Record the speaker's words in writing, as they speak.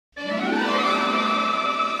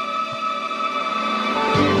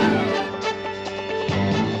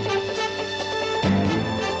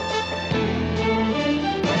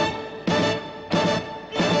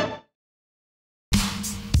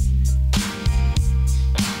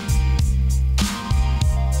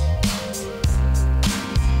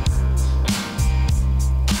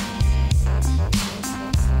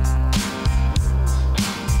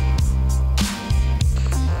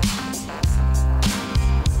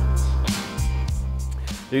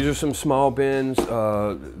These are some small bins.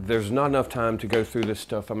 There's not enough time to go through this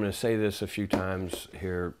stuff. I'm going to say this a few times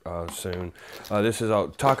here soon. This is all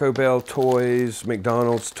Taco Bell toys,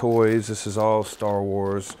 McDonald's toys. This is all Star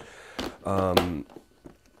Wars.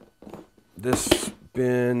 This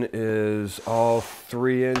bin is all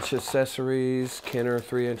 3-inch accessories, Kenner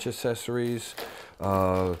 3-inch accessories,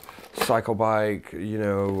 cycle bike, you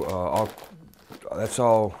know, that's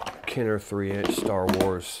all Kenner 3-inch Star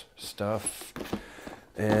Wars stuff.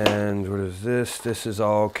 And what is this? This is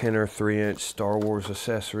all Kenner 3-inch Star Wars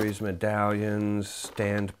accessories, medallions,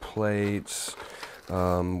 stand plates,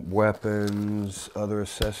 weapons, other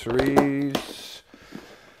accessories.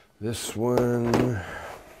 This one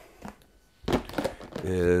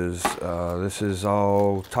is, this is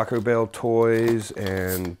all Taco Bell toys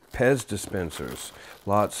and Pez dispensers.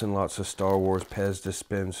 Lots and lots of Star Wars Pez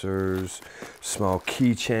dispensers, small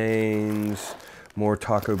keychains, more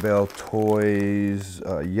Taco Bell toys,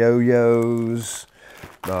 yo-yos,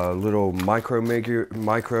 little micro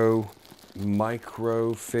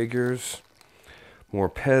figures, more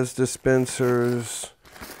Pez dispensers.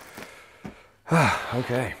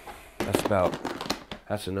 Okay,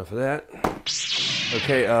 that's enough of that.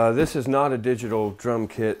 Okay, this is not a digital drum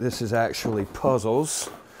kit. This is actually puzzles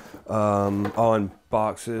on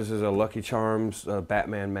boxes. There's a Lucky Charms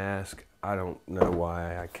Batman mask. I don't know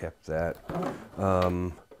why I kept that. I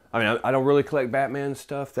mean, I don't really collect Batman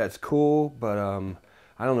stuff. That's cool, but I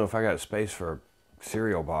don't know if I got space for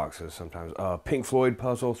cereal boxes sometimes. Pink Floyd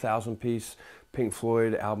puzzle, 1,000-piece Pink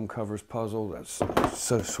Floyd album covers puzzle. That's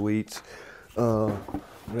so sweet. What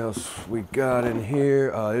else we got in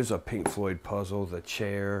here? There's a Pink Floyd puzzle, the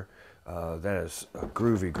chair. That is a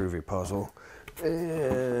groovy puzzle.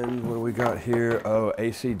 And what do we got here? Oh,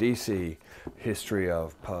 AC/DC history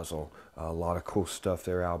of puzzle. A lot of cool stuff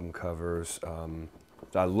there, album covers. I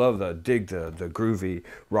dig the groovy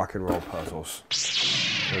rock and roll puzzles.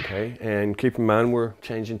 Okay, and keep in mind we're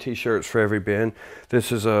changing t-shirts for every bin.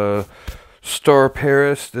 This is a Star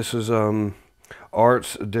Paris. This is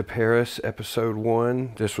Arts de Paris episode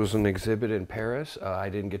 1. This was an exhibit in Paris. I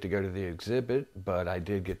didn't get to go to the exhibit, but I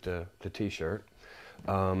did get the t-shirt.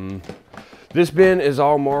 This bin is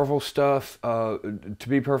all Marvel stuff. To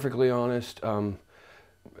be perfectly honest,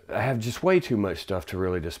 I have just way too much stuff to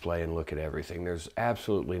really display and look at everything. There's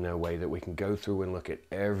absolutely no way that we can go through and look at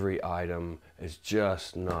every item. It's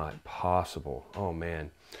just not possible. Oh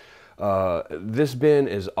man. This bin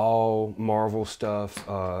is all Marvel stuff.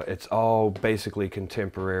 It's all basically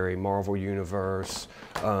contemporary Marvel Universe.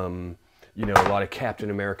 You know, a lot of Captain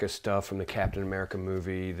America stuff from the Captain America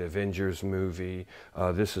movie, the Avengers movie.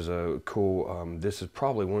 This is a cool, this is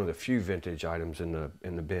probably one of the few vintage items in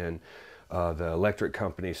the bin. The Electric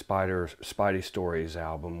Company Spidey Stories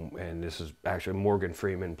album, and this is actually Morgan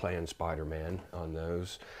Freeman playing Spider-Man on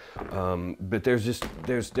those. But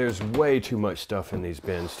there's way too much stuff in these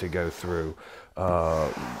bins to go through.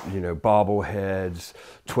 You know, bobbleheads,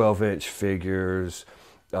 12-inch figures,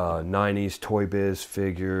 90s Toy Biz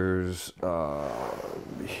figures,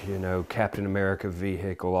 you know, Captain America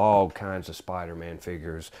vehicle, all kinds of Spider-Man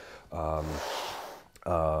figures.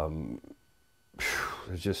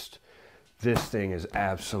 It's just, this thing is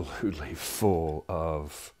absolutely full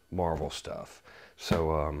of Marvel stuff.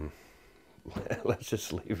 So let's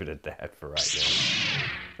just leave it at that for right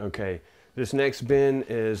now. Okay, this next bin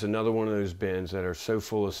is another one of those bins that are so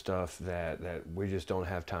full of stuff that we just don't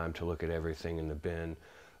have time to look at everything in the bin.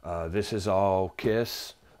 This is all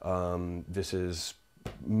Kiss. This is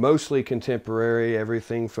mostly contemporary,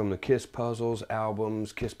 everything from the Kiss puzzles,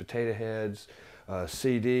 albums, Kiss potato heads,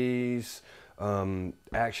 CDs,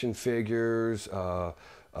 action figures,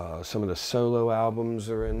 some of the solo albums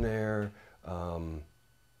are in there.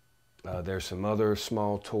 There's some other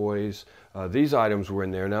small toys. These items were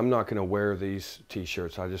in there, and I'm not going to wear these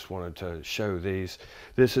t-shirts. I just wanted to show these.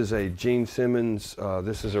 This is a Gene Simmons,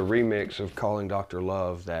 this is a remix of Calling Dr.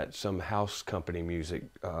 Love that some house company music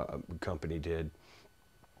company did.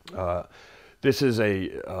 This is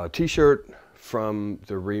a t-shirt from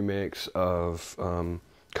the remix of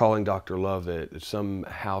Calling Dr. Love that some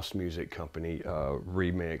house music company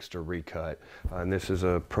remixed or recut. And this is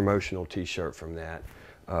a promotional t-shirt from that.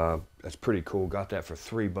 That's pretty cool. Got that for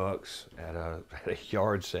 $3 at a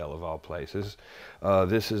yard sale of all places.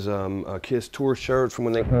 This is a Kiss tour shirt from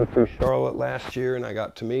when they came through Charlotte last year and I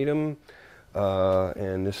got to meet them.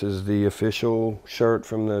 And this is the official shirt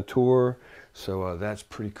from the tour. So that's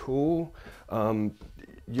pretty cool.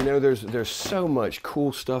 You know, there's so much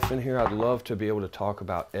cool stuff in here. I'd love to be able to talk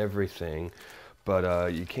about everything,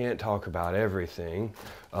 but you can't talk about everything.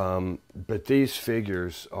 But these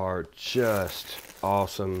figures are just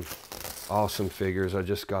awesome, awesome figures. I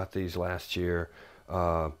just got these last year.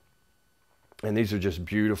 And these are just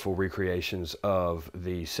beautiful recreations of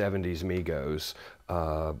the 70s Megos.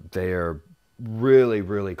 They are really,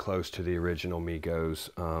 really close to the original Megos.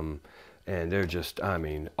 And they're just, I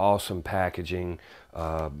mean, awesome packaging.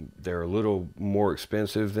 They're a little more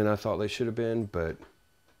expensive than I thought they should have been, but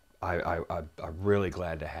I'm really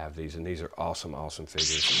glad to have these, and these are awesome, awesome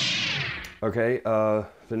figures. Okay, the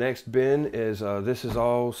next bin is, this is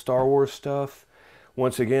all Star Wars stuff.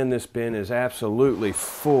 Once again, this bin is absolutely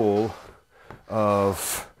full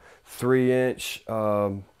of 3-inch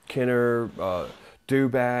Kenner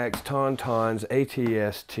dewbacks, tauntauns,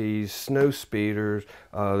 ATSTs, snow speeders.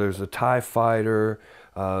 There's a TIE Fighter.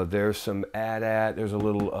 There's some AT-AT. There's a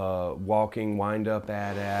little walking wind-up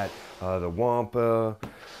AT-AT. The Wampa.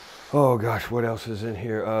 Oh gosh, what else is in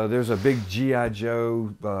here? There's a big G.I.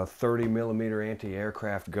 Joe 30mm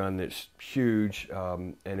anti-aircraft gun that's huge,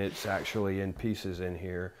 and it's actually in pieces in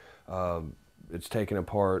here. It's taken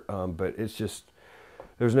apart, but it's just,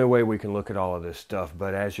 there's no way we can look at all of this stuff.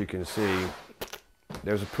 But as you can see,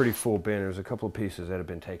 there's a pretty full bin. There's a couple of pieces that have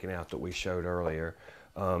been taken out that we showed earlier.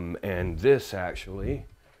 And this actually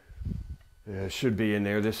should be in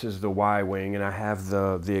there. This is the Y-Wing, and I have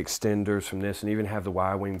the extenders from this, and even have the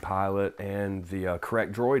Y-Wing pilot and the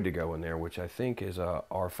correct droid to go in there, which I think is a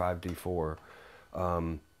R5D4.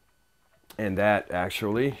 And that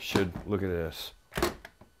actually should, look at this.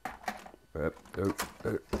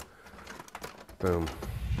 Boom.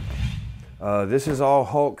 This is all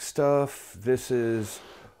Hulk stuff. This is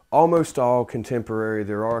almost all contemporary.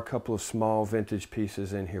 There are a couple of small vintage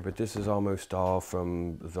pieces in here, but this is almost all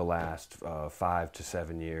from the last 5 to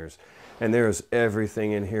 7 years. And there's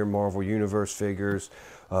everything in here. Marvel Universe figures,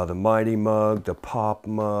 the Mighty Mug, the Pop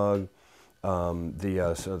Mug, so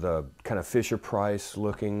the kind of Fisher-Price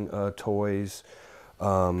looking toys.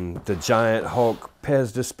 The giant Hulk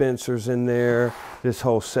Pez dispensers in there. This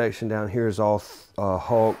whole section down here is all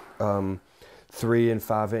Hulk 3 and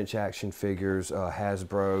 5-inch action figures,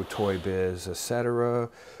 Hasbro, Toy Biz, etc.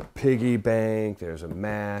 Piggy Bank. There's a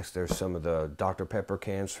mask. There's some of the Dr. Pepper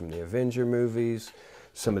cans from the Avenger movies.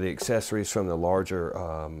 Some of the accessories from the larger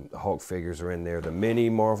Hulk figures are in there. The mini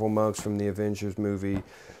Marvel mugs from the Avengers movie.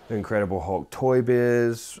 The Incredible Hulk Toy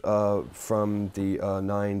Biz from the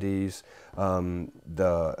 90s.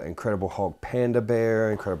 The Incredible Hulk Panda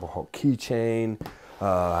Bear, Incredible Hulk keychain,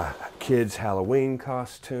 kids Halloween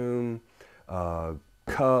costume,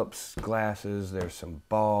 cups, glasses. There's some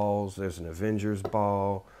balls. There's an Avengers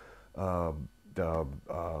ball. The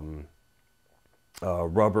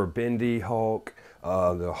rubber bendy Hulk,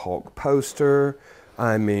 the Hulk poster.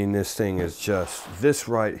 I mean, this thing is just, this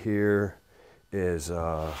right here is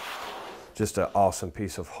just an awesome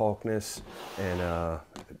piece of Hulkness, and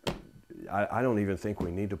I don't even think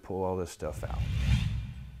we need to pull all this stuff out.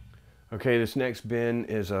 Okay, this next bin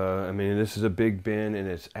is I mean, this is a big bin, and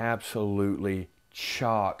it's absolutely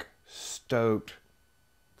chock stoked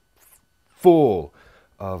full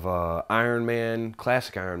of Iron Man,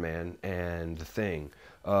 classic Iron Man, and The Thing.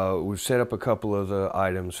 We've set up a couple of the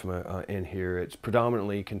items from in here. It's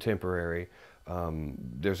predominantly contemporary.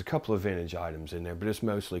 There's a couple of vintage items in there, but it's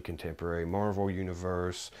mostly contemporary. Marvel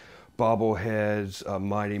Universe, bobbleheads,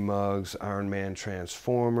 Mighty Mugs, Iron Man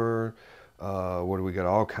Transformer. What do we got?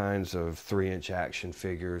 All kinds of 3-inch action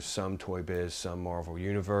figures, some Toy Biz, some Marvel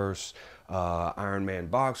Universe. Iron Man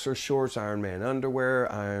boxer shorts, Iron Man underwear,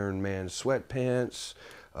 Iron Man sweatpants,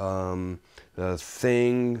 the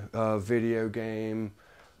Thing video game,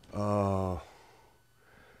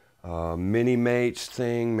 Mini Mates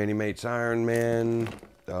Thing, Mini Mates Iron Man,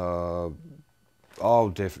 all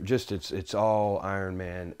different. Just it's all Iron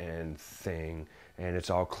Man and Thing, and it's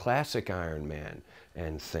all classic Iron Man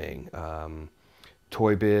and Thing.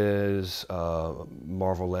 Toy Biz,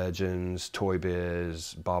 Marvel Legends, Toy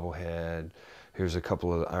Biz, bobblehead. Here's a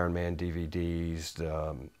couple of Iron Man DVDs,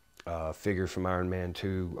 the figure from Iron Man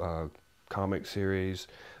 2 comic series.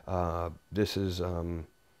 This is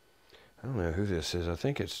I don't know who this is. I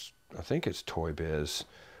think it's Toy Biz.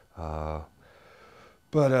 But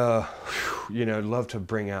you know, I'd love to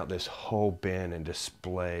bring out this whole bin and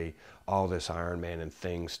display all this Iron Man and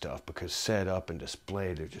Thing stuff, because set up and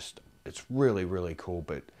displayed, it's really, really cool,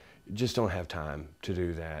 but you just don't have time to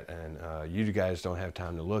do that. And you guys don't have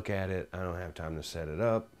time to look at it. I don't have time to set it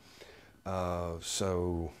up.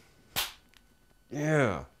 So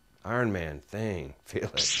yeah, Iron Man, Thing,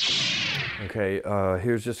 feel it. Okay,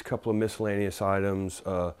 here's just a couple of miscellaneous items.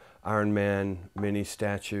 Iron Man mini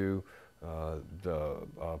statue, the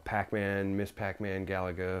Pac-Man, Miss Pac-Man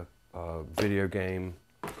Galaga video game.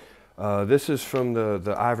 This is from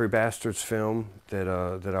the Ivory Bastards film that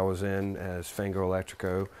I was in as Fango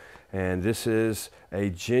Electrico, and this is a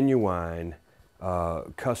genuine,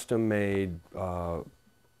 custom-made,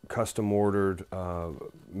 custom-ordered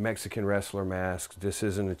Mexican wrestler mask. This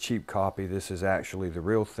isn't a cheap copy. This is actually the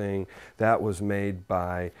real thing. That was made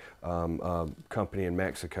by a company in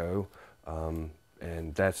Mexico,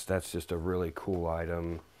 and that's just a really cool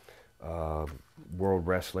item. World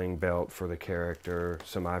Wrestling belt for the character,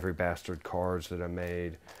 some Ivory Bastard cards that I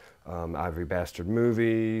made, Ivory Bastard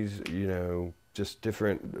movies, you know, just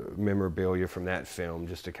different memorabilia from that film,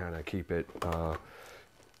 just to kind of keep it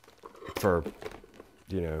for,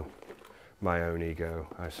 you know, my own ego,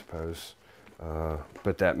 I suppose.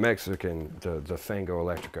 But that Mexican, the Fango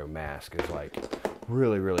Electrico mask is like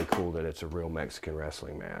really, really cool that it's a real Mexican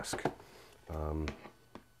wrestling mask.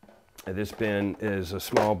 And this bin is a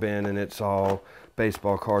small bin, and it's all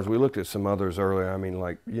baseball cards. We looked at some others earlier. I mean,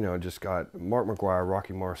 like, you know, just got Mark McGuire,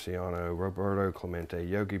 Rocky Marciano, Roberto Clemente,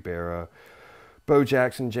 Yogi Berra, Bo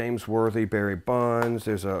Jackson, James Worthy, Barry Bonds.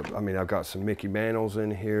 I've got some Mickey Mantles in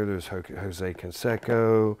here. There's Jose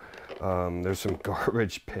Canseco. There's some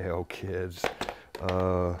Garbage Pail Kids.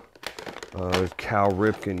 Cal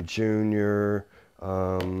Ripken Jr.,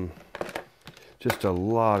 just a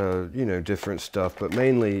lot of, you know, different stuff, but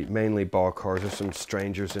mainly ball cards. There's some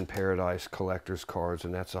Strangers in Paradise collector's cards,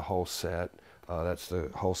 and that's a whole set. That's the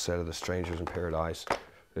whole set of the Strangers in Paradise,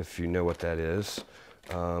 if you know what that is.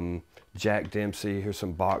 Jack Dempsey, here's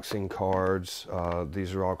some boxing cards.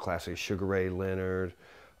 These are all classic. Sugar Ray Leonard,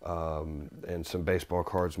 and some baseball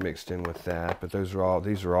cards mixed in with that. But these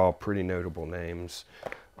are all pretty notable names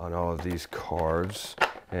on all of these cards.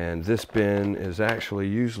 And this bin is actually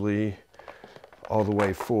usually all the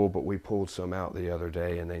way full, but we pulled some out the other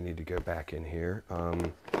day and they need to go back in here.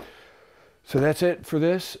 So that's it for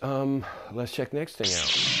this. Let's check next thing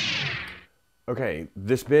out. Okay,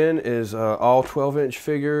 this bin is all 12-inch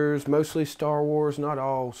figures, mostly Star Wars, not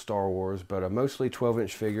all Star Wars, but mostly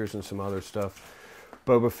 12-inch figures and some other stuff.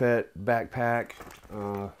 Boba Fett backpack,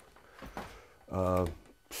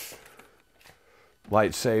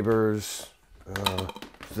 lightsabers,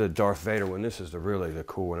 the Darth Vader one. This is really the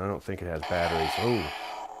cool one. I don't think it has batteries.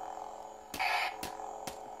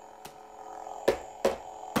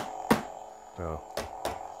 Oh.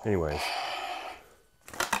 Anyways.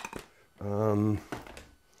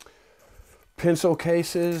 Pencil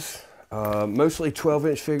cases. Mostly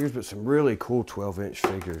 12-inch figures, but some really cool 12-inch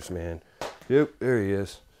figures, man. Yep, there he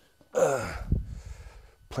is.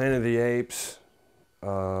 Planet of the Apes.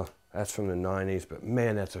 That's from the 90s, but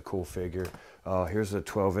man, that's a cool figure. Here's a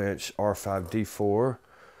 12-inch R5D4.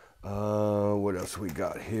 What else we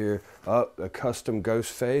got here? A custom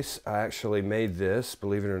ghost face. I actually made this,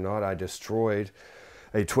 believe it or not. I destroyed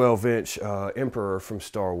a 12-inch Emperor from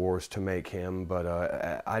Star Wars to make him, but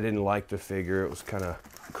I didn't like the figure. It was kind of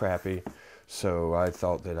crappy, so I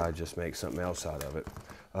thought that I'd just make something else out of it.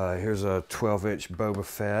 Here's a 12-inch Boba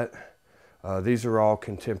Fett. These are all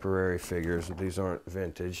contemporary figures. These aren't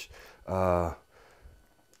vintage.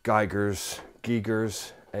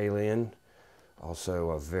 Giger's Alien.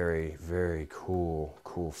 Also a very, very cool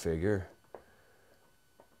figure.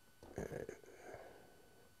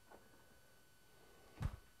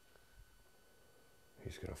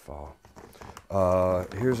 He's gonna fall.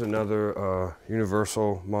 Here's another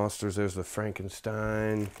Universal Monsters. There's the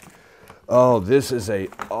Frankenstein. Oh, this is a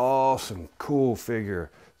awesome, cool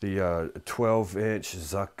figure. The 12-inch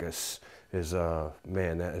Zuckuss is,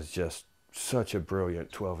 man, that is just such a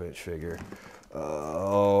brilliant 12-inch figure.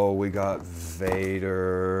 Oh, we got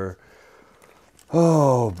Vader.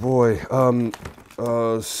 Oh boy.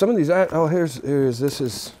 Some of these. Oh, this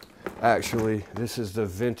is the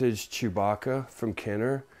vintage Chewbacca from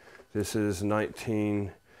Kenner. This is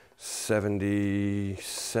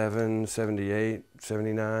 1977, 78,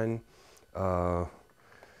 79.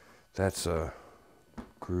 That's a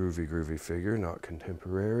groovy figure, not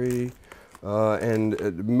contemporary.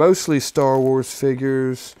 And mostly Star Wars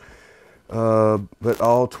figures, but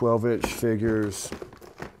all 12-inch figures.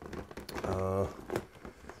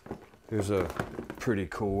 Here's a pretty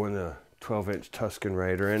cool one, a 12-inch Tusken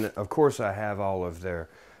Raider. And of course I have all of their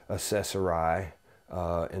accessory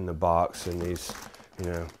in the box in these, you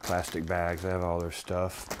know, plastic bags. I have all their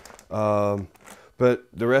stuff. But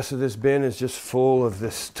the rest of this bin is just full of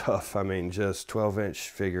this stuff. I mean, just 12-inch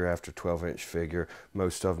figure after 12-inch figure.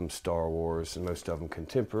 Most of them Star Wars and most of them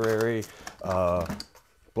contemporary.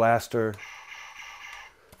 Blaster.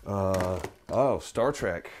 Oh, Star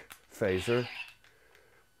Trek phaser.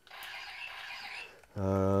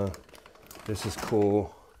 This is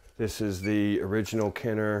cool. This is the original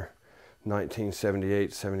Kenner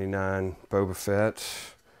 1978, 79 Boba Fett.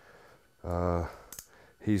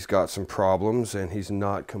 He's got some problems and he's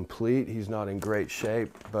not complete. He's not in great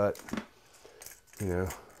shape, but you know,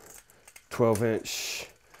 12-inch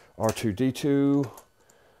R2-D2.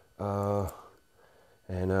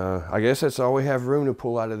 And I guess that's all we have room to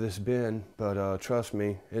pull out of this bin, but trust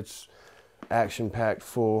me, it's action-packed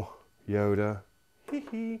full Yoda.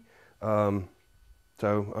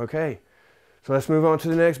 Okay, so let's move on to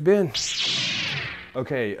the next bin.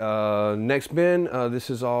 Okay, next bin, this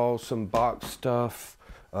is all some box stuff,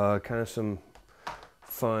 kind of some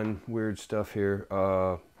fun, weird stuff here.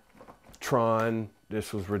 Tron,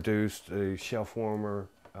 this was reduced, a shelf warmer,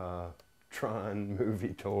 Tron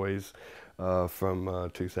movie toys from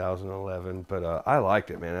 2011, but I liked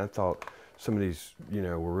it, man. I thought some of these, you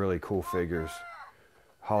know, were really cool figures.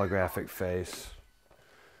 Holographic face,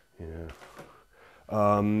 you know.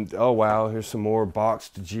 Oh wow, here's some more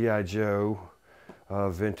boxed G.I. Joe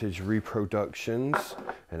vintage reproductions,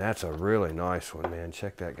 and that's a really nice one, man.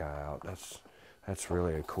 Check that guy out. That's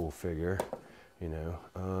really a cool figure, you know.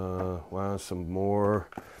 Wow, some more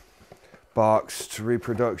boxed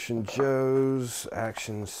reproduction Joes,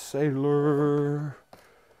 Action Sailor.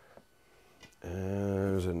 And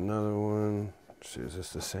there's another one. Let's see, is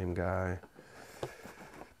this the same guy?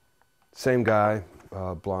 Same guy,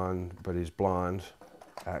 blonde, but he's blonde.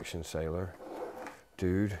 Action Sailor,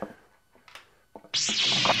 dude.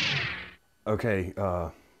 Okay,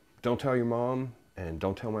 don't tell your mom and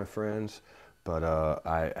don't tell my friends, but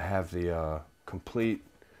I have the complete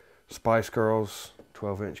Spice Girls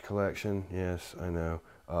 12-inch collection. Yes, I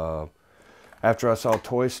know. After I saw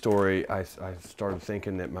Toy Story, I started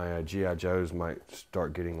thinking that my G.I. Joes might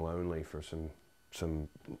start getting lonely for some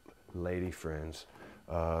lady friends.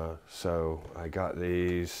 So I got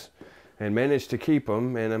these and managed to keep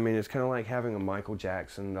them. And I mean, it's kind of like having a Michael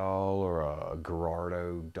Jackson doll or a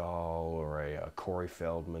Gerardo doll or a Corey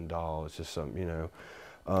Feldman doll. It's just something, you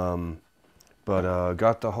know. But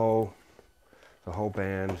got the whole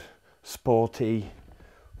band. Sporty,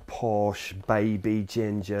 posh, baby,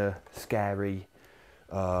 ginger, scary.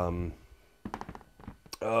 Some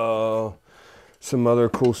other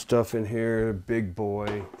cool stuff in here. Big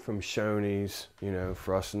Boy from Shoney's, you know,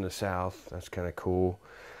 for us in the South. That's kind of cool.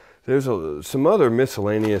 There's some other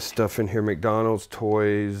miscellaneous stuff in here. McDonald's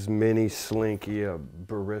toys, Mini Slinky, a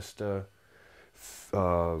barista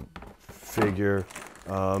figure,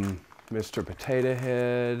 Mr. Potato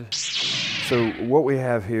Head. So what we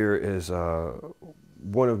have here is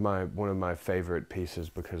one of my favorite pieces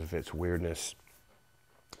because of its weirdness.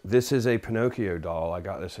 This is a Pinocchio doll. I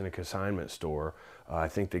got this in a consignment store. I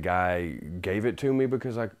think the guy gave it to me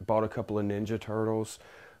because I bought a couple of Ninja Turtles,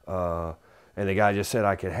 and the guy just said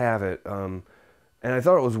I could have it. And I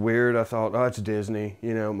thought it was weird. I thought, oh, it's Disney.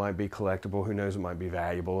 You know, it might be collectible. Who knows? It might be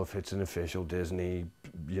valuable if it's an official Disney,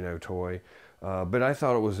 you know, toy. But I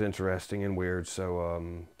thought it was interesting and weird.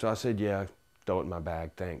 So, so I said, yeah, throw it in my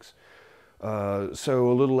bag. Thanks.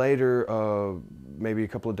 So a little later, maybe a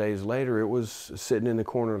couple of days later, it was sitting in the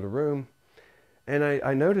corner of the room, and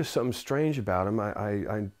I noticed something strange about him.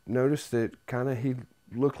 I noticed that kind of he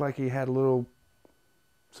looked like he had a little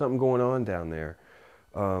something going on down there,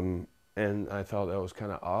 and I thought that was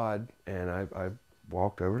kind of odd. And I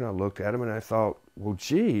walked over and I looked at him and I thought, well,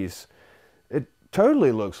 geez, it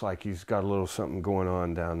totally looks like he's got a little something going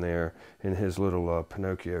on down there in his little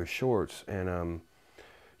Pinocchio shorts. And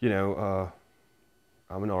you know,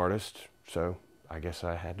 I'm an artist, so I guess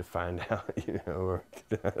I had to find out, you know, or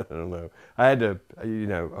I don't know. I had to, you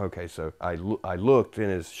know, okay, so I looked in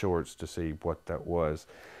his shorts to see what that was.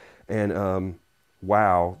 And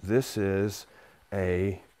wow, this is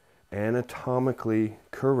a anatomically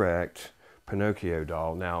correct Pinocchio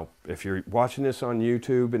doll. Now, if you're watching this on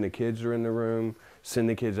YouTube and the kids are in the room, send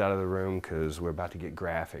the kids out of the room because we're about to get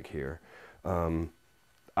graphic here.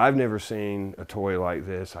 I've never seen a toy like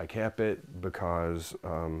this. I kept it because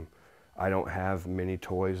I don't have many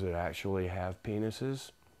toys that actually have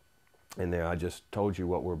penises. And then I just told you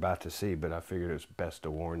what we're about to see, but I figured it's best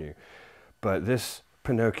to warn you. But this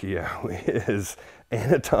Pinocchio is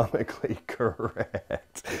anatomically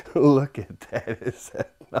correct. Look at that.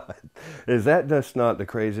 Is that just not the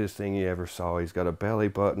craziest thing you ever saw? He's got a belly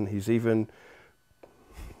button. He's even...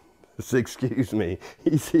 excuse me,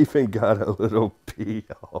 he's even got a little pee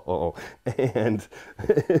hole. And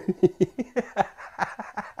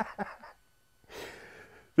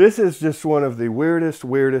this is just one of the weirdest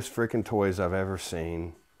freaking toys I've ever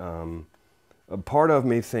seen. A part of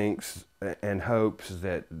me thinks and hopes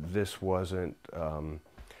that this wasn't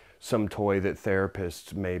some toy that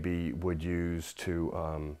therapists maybe would use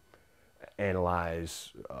to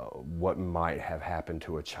analyze what might have happened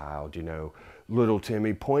to a child. You know, little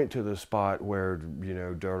Timmy, point to the spot where, you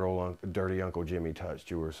know, dirty Uncle Jimmy touched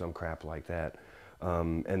you, or some crap like that.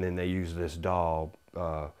 And then they use this doll.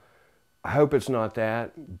 I hope it's not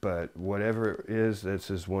that, but whatever it is,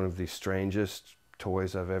 this is one of the strangest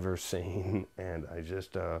toys I've ever seen, and I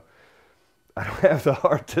just I don't have the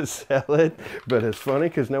heart to sell it, but it's funny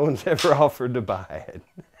because no one's ever offered to buy it.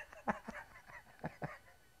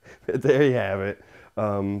 But there you have it.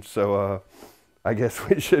 I guess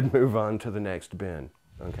we should move on to the next bin.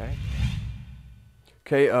 Okay.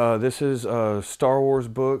 Okay, this is Star Wars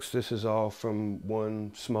books. This is all from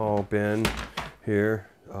one small bin here.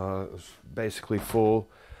 It's basically full.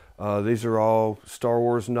 These are all Star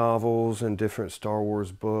Wars novels and different Star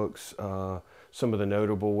Wars books. Some of the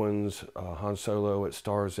notable ones, Han Solo at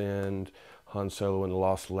Star's End, Han Solo and the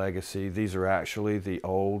Lost Legacy. These are actually the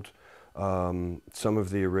old, some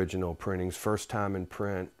of the original printings. First time in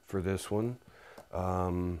print for this one.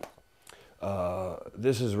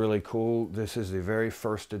 This is really cool. This is the very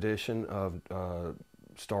first edition of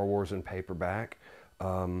Star Wars in paperback.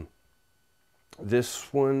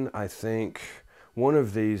 This one, I think, one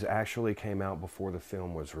of these actually came out before the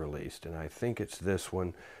film was released, and I think it's this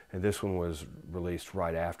one, and this one was released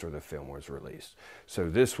right after the film was released. So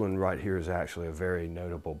this one right here is actually a very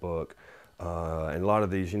notable book. And a lot of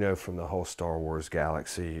these, you know, from the whole Star Wars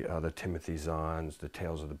galaxy, the Timothy Zahns, the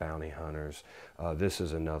Tales of the Bounty Hunters. This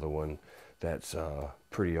is another one that's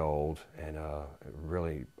pretty old, and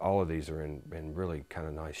really, all of these are in really kind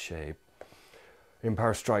of nice shape.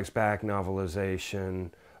 Empire Strikes Back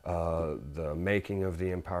novelization, the making of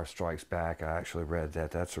The Empire Strikes Back. I actually read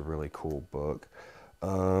that. That's a really cool book.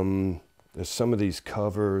 Some of these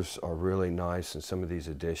covers are really nice, and some of these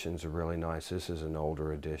editions are really nice. This is an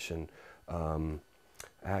older edition.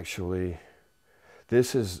 Actually,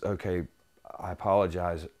 this is, okay, I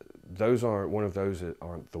apologize. Those aren't, one of those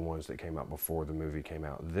aren't the ones that came out before the movie came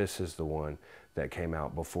out. This is the one that came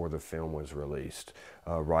out before the film was released.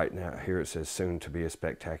 Right now, here it says soon to be a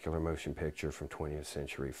spectacular motion picture from 20th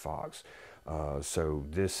Century Fox. So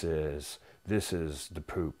this is the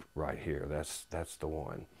poop right here. That's the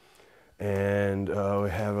one. And we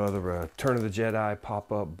have other Return of the Jedi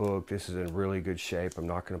pop-up book. This is in really good shape. I'm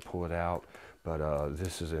not going to pull it out, but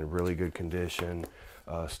this is in really good condition.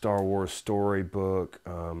 Star Wars storybook.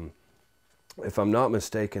 If I'm not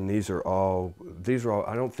mistaken, these are all,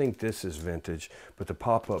 I don't think this is vintage, but the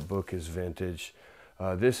pop-up book is vintage.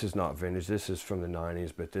 This is not vintage. This is from the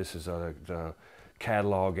 90s, but this is the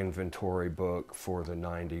catalog inventory book for the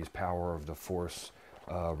 90s Power of the Force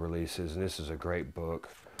releases. And this is a great book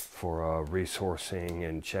for resourcing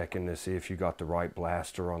and checking to see if you got the right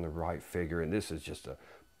blaster on the right figure. And this is just a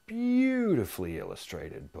beautifully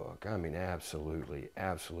illustrated book. I mean, absolutely,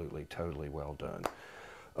 totally well done.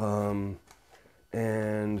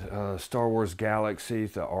 And Star Wars Galaxy,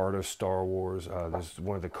 the art of Star Wars. This is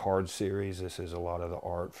one of the card series. This is a lot of the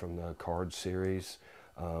art from the card series.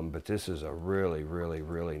 But this is a really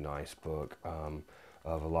nice book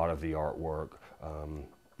of a lot of the artwork,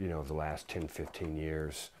 you know, of the last 10-15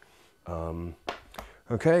 years.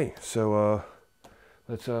 Okay, so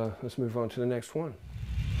let's move on to the next one.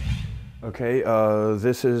 Okay,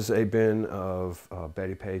 this is a bin of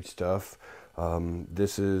Betty Page stuff.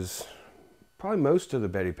 This is probably most of the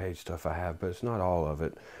Betty Page stuff I have, but it's not all of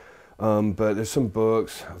it. But there's some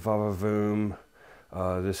books, Va-Va-Voom.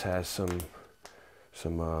 This has some I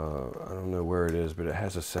don't know where it is, but it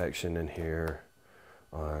has a section in here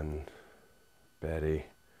on Betty,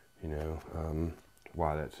 you know,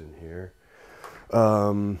 why that's in here.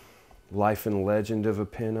 Life and Legend of a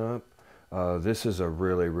Pinup. This is a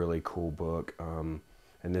really cool book.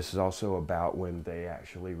 And this is also about when they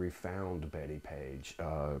actually refound Betty Page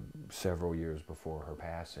several years before her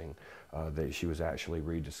passing. That she was actually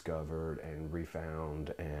rediscovered and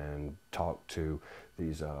refound, and talked to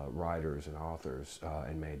these writers and authors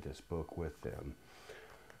and made this book with them.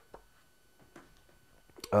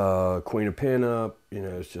 Queen of Pinup, you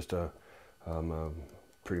know, it's just a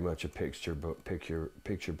pretty much a picture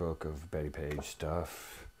book of Betty Page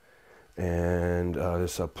stuff. And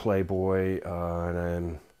this is a Playboy,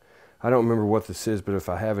 and I don't remember what this is, but if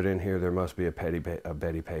I have it in here, there must be a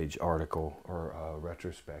Betty Page article or a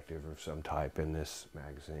retrospective of some type in this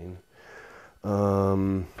magazine.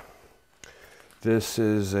 This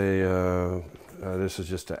is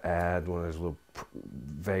just an ad, one of those little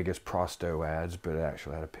Vegas Prosto ads, but it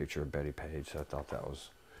actually had a picture of Betty Page, so I thought that was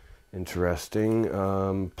interesting.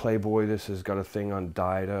 Playboy, this has got a thing on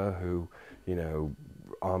Dinah, who, you know,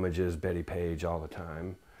 homages Betty Page all the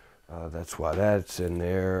time. That's why that's in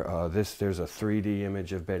there. There's a 3D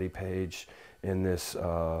image of Betty Page in this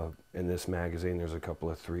magazine. There's a couple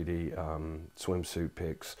of 3D swimsuit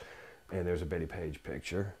pics, and there's a Betty Page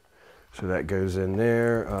picture. So that goes in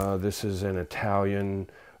there. This is an Italian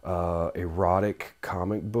erotic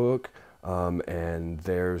comic book, and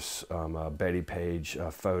there's a Betty Page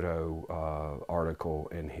photo article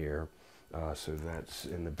in here. So that's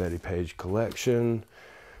in the Betty Page collection.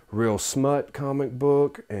 Real Smut comic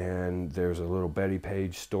book, and there's a little Betty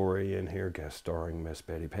Page story in here, guest starring Miss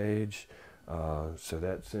Betty Page. So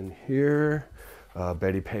that's in here.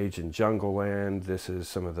 Betty Page in Jungle Land. This is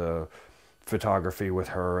some of the photography with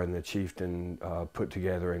her and the chieftain put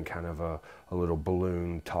together in kind of a little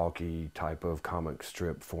balloon talkie type of comic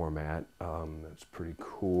strip format. That's pretty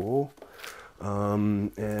cool.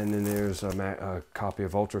 And then there's a copy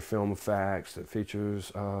of Ultra Film Facts that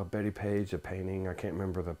features Betty Page, a painting. I can't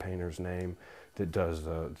remember the painter's name that does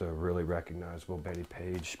the really recognizable Betty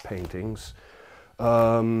Page paintings.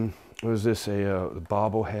 Was this a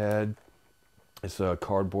bobblehead? It's a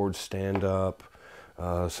cardboard stand-up.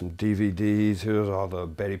 Some DVDs. Here's all the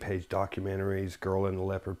Betty Page documentaries: Girl in the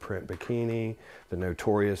Leopard Print Bikini, The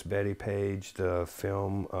Notorious Betty Page, the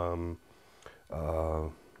film.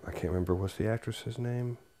 I can't remember, what's the actress's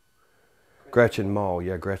name? Gretchen Mol.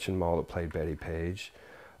 Yeah, Gretchen Mol that played Betty Page.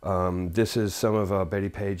 This is some of Betty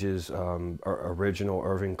Page's original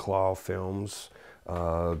Irving Klaw films.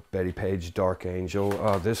 Betty Page, Dark Angel.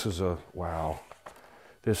 This was a, wow.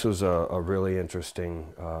 This was a really interesting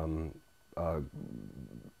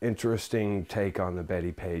take on the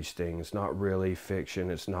Betty Page thing. It's not really fiction.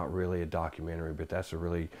 It's not really a documentary, but that's a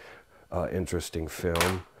really interesting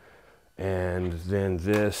film. And then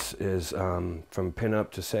this is From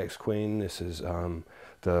Pinup to Sex Queen. This is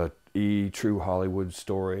the True Hollywood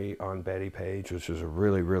story on Betty Page, which is a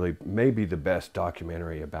really, maybe the best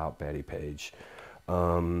documentary about Betty Page.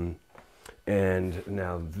 And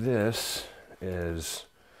now this is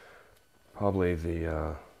probably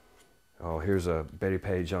the, oh, here's a Betty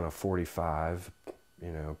Page on a 45,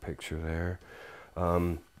 you know, picture there.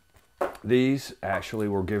 These actually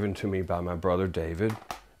were given to me by my brother David,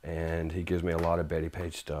 and he gives me a lot of Betty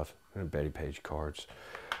Page stuff and Betty Page cards.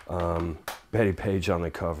 Betty Page on the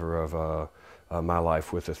cover of My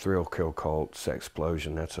Life with the Thrill Kill Cult,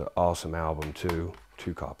 Sexplosion. That's an awesome album too.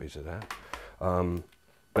 2 copies of that.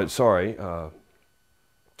 But sorry,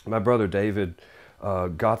 my brother David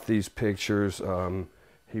got these pictures.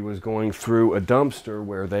 He was going through a dumpster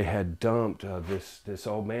where they had dumped, this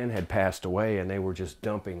old man had passed away, and they were just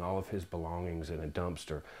dumping all of his belongings in a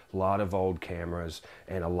dumpster. A lot of old cameras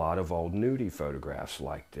and a lot of old nudie photographs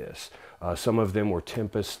like this. Some of them were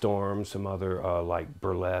Tempest Storm, some other like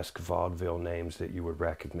burlesque vaudeville names that you would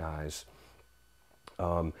recognize.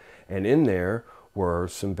 And in there were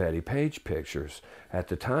some Betty Page pictures. At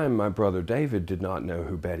the time, my brother David did not know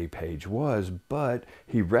who Betty Page was, but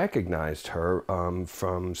he recognized her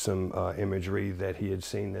from some imagery that he had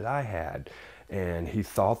seen that I had. And he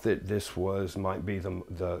thought that this might be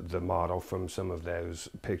the model from some of those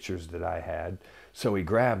pictures that I had. So he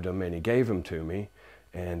grabbed them and he gave them to me.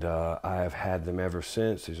 And I have had them ever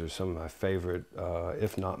since. These are some of my favorite,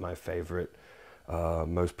 if not my favorite,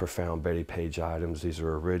 most profound Betty Page items. These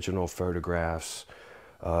are original photographs.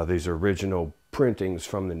 These are original printings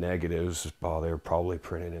from the negatives. They were probably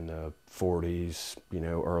printed in the 40s, you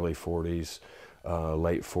know, early 40s,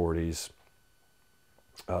 late 40s.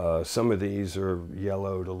 Some of these are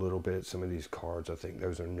yellowed a little bit. Some of these cards, I think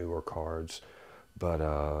those are newer cards.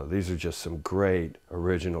 But these are just some great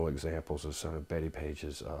original examples of some of Betty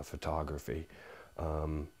Page's photography.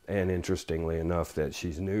 And interestingly enough, that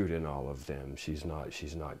she's nude in all of them. She's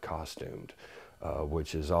not costumed,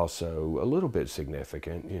 which is also a little bit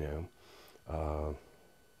significant, you know.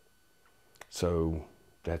 So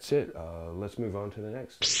that's it. Let's move on to the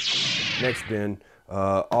next bin.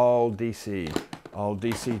 All DC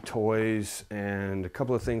toys, and a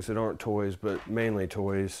couple of things that aren't toys, but mainly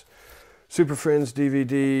toys. Super Friends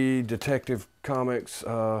DVD, Detective Comics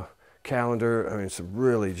calendar. I mean, it's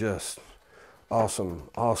really just awesome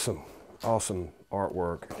artwork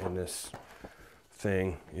in this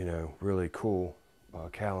thing, you know, really cool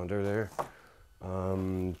calendar there.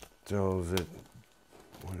 So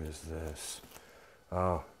what is this?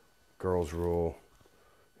 Girls Rule,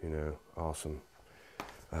 you know, awesome.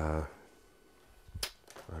 Right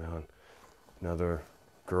on. Another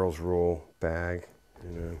Girls Rule bag,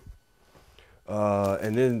 you know.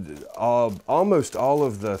 And then almost all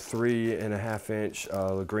of the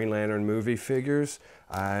 3.5-inch Green Lantern movie figures,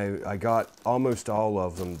 I got almost all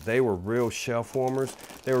of them. They were real shelf warmers.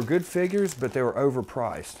 They were good figures, but they were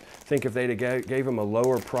overpriced. I think if they'd gave them a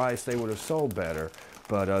lower price, they would have sold better.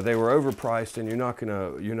 But they were overpriced, and you're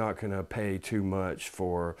not gonna pay too much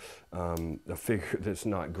for a figure that's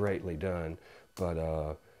not greatly done. But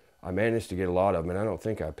I managed to get a lot of them, and I don't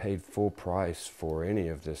think I paid full price for any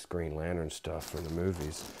of this Green Lantern stuff from the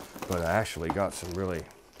movies. But I actually got some really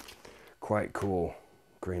quite cool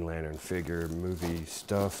Green Lantern figure movie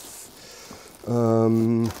stuff.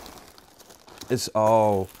 It's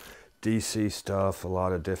all DC stuff, a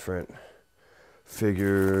lot of different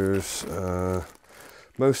figures.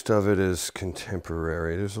 Most of it is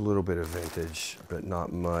contemporary. There's a little bit of vintage, but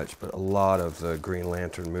not much. But a lot of the Green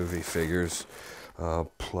Lantern movie figures.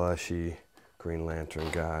 Plushy Green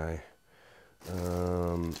Lantern guy.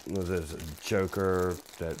 There's a Joker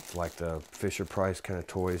that's like the Fisher-Price kind of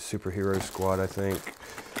toys, Superhero Squad, I think.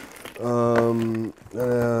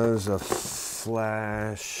 There's a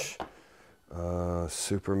Flash,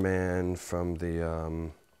 Superman from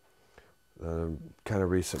the kind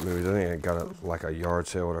of recent movies. I think I got like a yard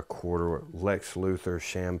sale at a quarter. Lex Luthor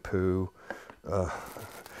shampoo.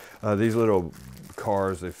 These little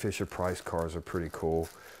cars, the Fisher-Price cars, are pretty cool.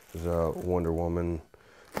 There's a Wonder Woman.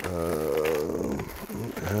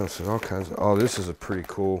 What else? There's all kinds of. Oh, this is a pretty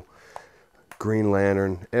cool Green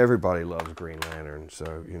Lantern. Everybody loves Green Lantern,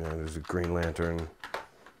 so you know there's a Green Lantern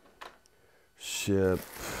ship,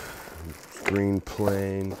 green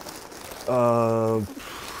plane.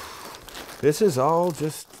 This is all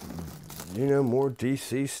just more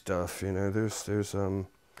DC stuff. There's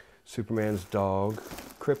Superman's dog,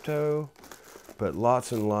 Crypto. But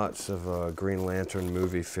lots and lots of Green Lantern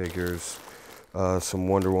movie figures. Some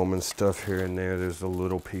Wonder Woman stuff here and there. There's the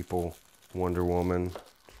Little People Wonder Woman.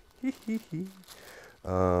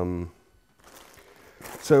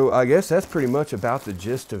 So I guess that's pretty much about the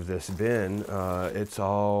gist of this bin. It's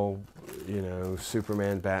all,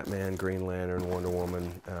 Superman, Batman, Green Lantern, Wonder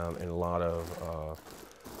Woman, and a lot of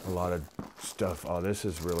stuff. Oh, this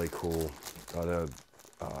is really cool. The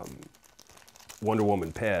Wonder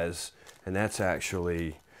Woman Pez. And that's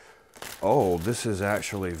actually old. This is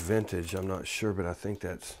actually vintage. I'm not sure, but I think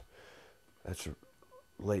that's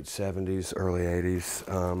late 70s, early 80s.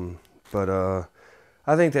 But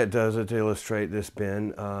I think that does it to illustrate this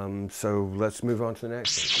bin. So let's move on to the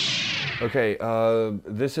next one. Okay,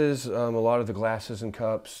 this is a lot of the glasses and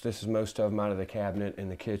cups. This is most of them out of the cabinet in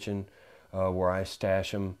the kitchen where I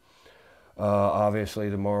stash them. Obviously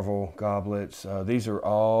the Marvel goblets. These are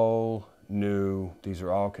all new. These are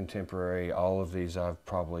all contemporary. All of these I've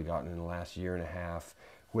probably gotten in the last year and a half,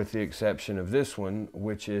 with the exception of this one,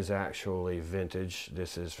 which is actually vintage.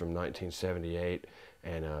 This is from 1978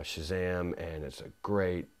 and Shazam, and it's a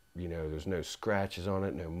great, there's no scratches on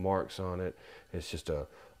it, no marks on it. It's just a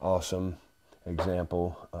awesome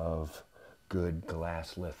example of good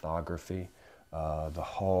glass lithography. The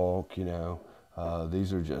Hulk,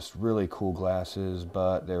 these are just really cool glasses,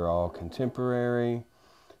 but they're all contemporary.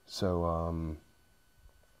 So,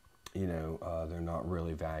 they're not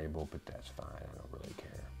really valuable, but that's fine. I don't really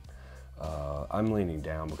care. I'm leaning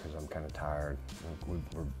down because I'm kind of tired. We're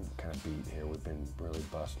kind of beat here. We've been really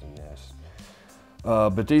busting this.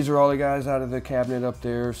 But these are all the guys out of the cabinet up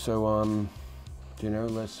there. So,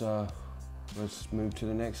 let's move to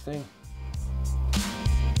the next thing.